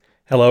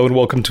Hello and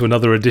welcome to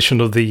another edition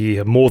of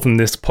the More Than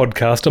This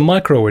podcast, a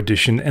micro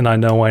edition, and I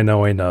know,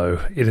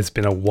 it has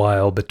been a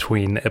while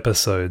between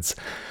episodes.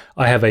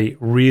 I have a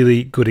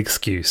really good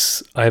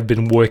excuse. I have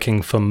been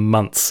working for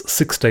months,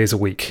 6 days a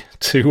week,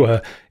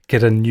 to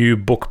get a new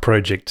book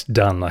project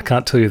done. I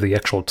can't tell you the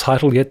actual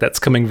title yet, that's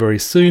coming very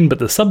soon, but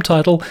the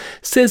subtitle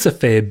says a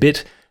fair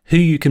bit: Who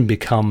You Can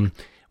Become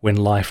When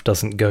Life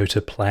Doesn't Go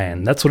to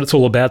Plan. That's what it's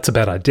all about. It's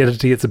about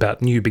identity. It's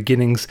about new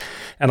beginnings.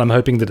 And I'm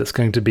hoping that it's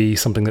going to be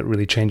something that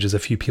really changes a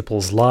few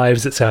people's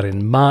lives. It's out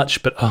in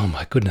March, but oh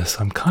my goodness,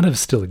 I'm kind of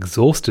still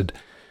exhausted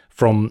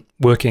from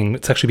working.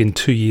 It's actually been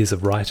 2 years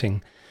of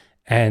writing.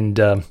 And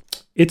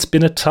it's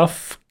been a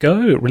tough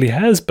go. It really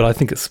has, but I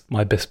think it's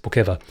my best book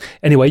ever.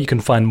 Anyway, you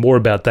can find more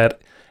about that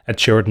at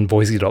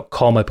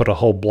SheridanVoisey.com. I put a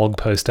whole blog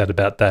post out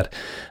about that,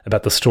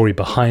 about the story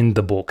behind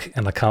the book,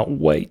 and I can't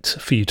wait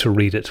for you to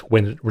read it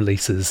when it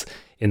releases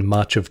in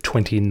March of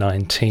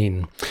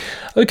 2019.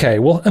 Okay,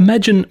 well,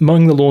 imagine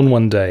mowing the lawn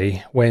one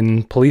day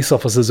when police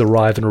officers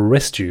arrive and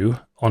arrest you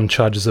on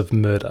charges of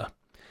murder.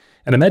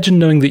 And imagine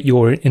knowing that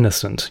you're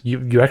innocent.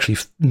 You're actually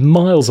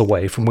miles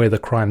away from where the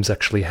crimes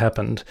actually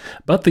happened,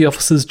 but the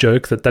officers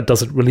joke that that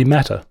doesn't really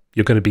matter.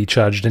 You're going to be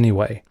charged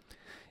anyway.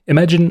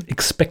 Imagine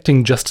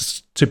expecting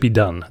justice to be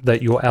done,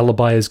 that your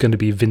alibi is going to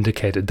be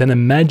vindicated. Then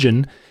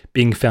imagine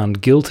being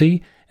found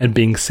guilty and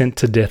being sent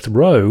to death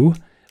row,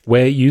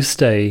 where you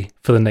stay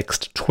for the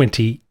next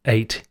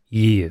 28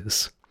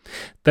 years.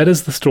 That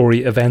is the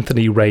story of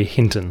Anthony Ray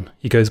Hinton.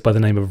 He goes by the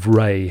name of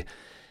Ray.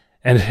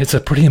 And it's a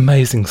pretty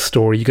amazing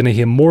story. You're going to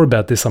hear more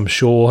about this, I'm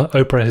sure.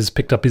 Oprah has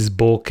picked up his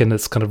book and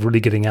it's kind of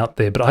really getting out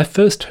there. But I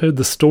first heard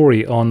the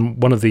story on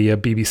one of the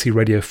BBC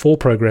Radio 4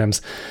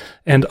 programs,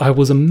 and I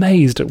was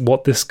amazed at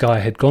what this guy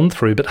had gone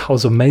through, but I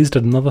was amazed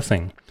at another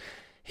thing.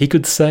 He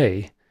could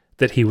say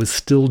that he was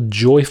still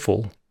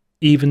joyful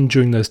even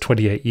during those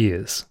 28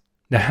 years.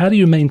 Now, how do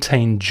you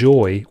maintain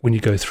joy when you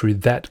go through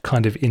that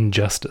kind of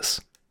injustice?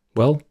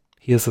 Well,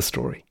 here's the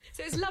story.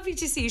 So it's lovely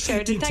to see you,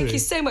 Sheridan. Thank you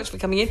so much for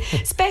coming in,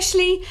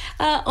 especially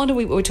on a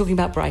week where we're talking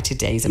about brighter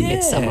days and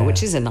midsummer,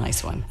 which is a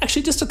nice one.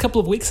 Actually, just a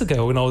couple of weeks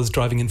ago when I was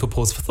driving in for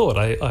Pause for Thought,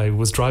 I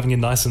was driving in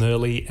nice and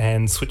early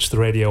and switched the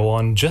radio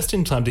on just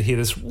in time to hear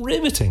this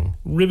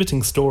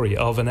riveting story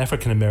of an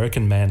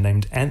African-American man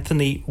named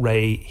Anthony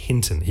Ray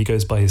Hinton. He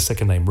goes by his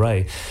second name,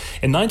 Ray.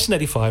 In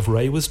 1985,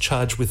 Ray was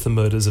charged with the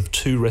murders of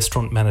 2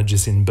 restaurant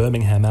managers in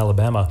Birmingham,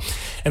 Alabama,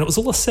 and it was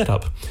all a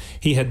setup.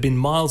 He had been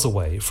miles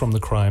away from the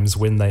crimes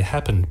when they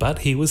happened, but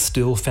he was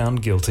still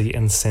found guilty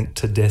and sent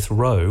to death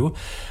row,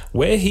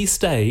 where he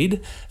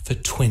stayed for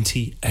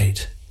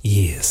 28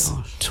 years.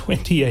 Gosh.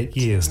 28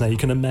 years. Now you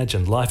can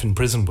imagine, life in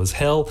prison was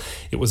hell.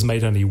 It was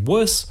made only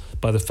worse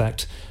by the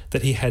fact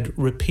that he had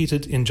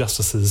repeated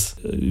injustices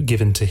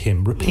given to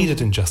him.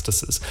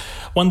 Injustices.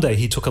 One day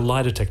he took a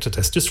lie detector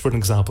test, just for an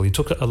example. He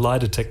took a lie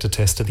detector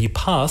test and he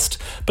passed,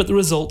 but the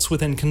results were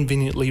then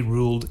conveniently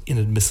ruled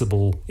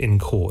inadmissible in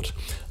court.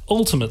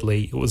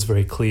 Ultimately, it was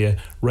very clear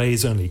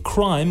Ray's only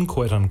crime,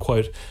 quote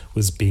unquote,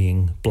 was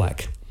being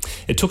black.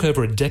 It took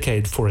over a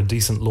decade for a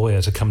decent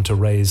lawyer to come to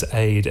Ray's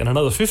aid, and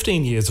another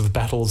 15 years of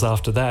battles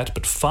after that,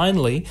 but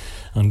finally,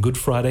 on Good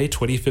Friday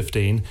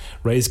 2015,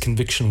 Ray's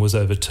conviction was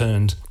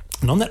overturned.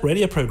 And on that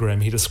radio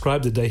program, he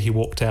described the day he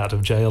walked out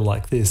of jail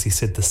like this. He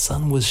said, "The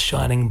sun was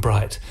shining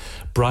bright,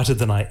 brighter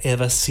than I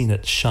ever seen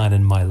it shine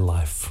in my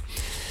life."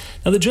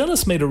 Now, the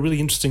journalist made a really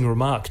interesting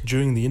remark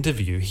during the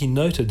interview. He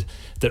noted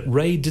that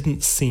Ray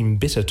didn't seem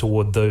bitter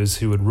toward those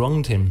who had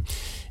wronged him.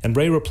 And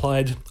Ray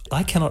replied,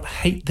 "I cannot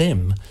hate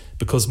them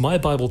because my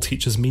Bible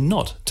teaches me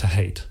not to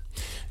hate."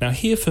 Now,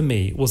 here for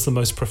me was the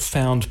most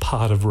profound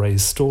part of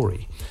Ray's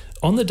story.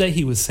 On the day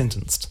he was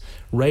sentenced,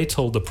 Ray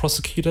told the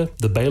prosecutor,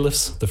 the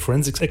bailiffs, the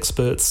forensics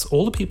experts,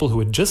 all the people who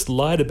had just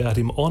lied about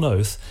him on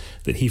oath,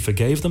 that he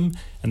forgave them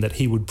and that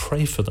he would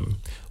pray for them.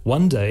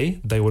 One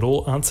day, they would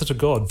all answer to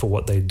God for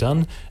what they'd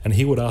done, and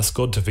he would ask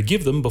God to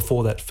forgive them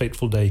before that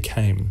fateful day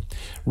came.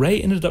 Ray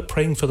ended up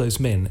praying for those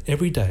men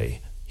every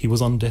day. He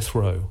was on death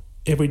row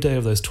every day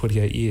of those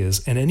 28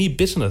 years, and any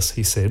bitterness,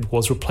 he said,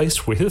 was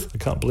replaced with, I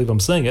can't believe I'm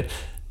saying it,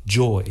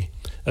 joy.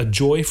 A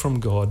joy from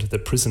God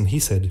that prison, he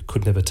said,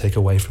 could never take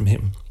away from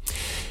him.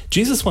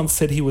 Jesus once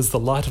said he was the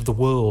light of the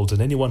world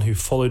and anyone who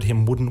followed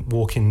him wouldn't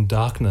walk in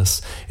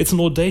darkness. It's an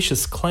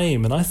audacious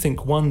claim, and I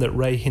think one that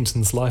Ray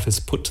Hinton's life has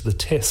put to the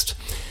test.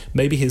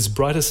 Maybe his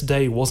brightest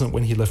day wasn't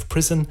when he left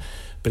prison,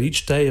 but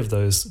each day of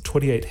those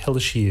 28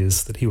 hellish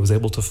years that he was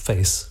able to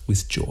face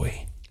with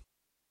joy.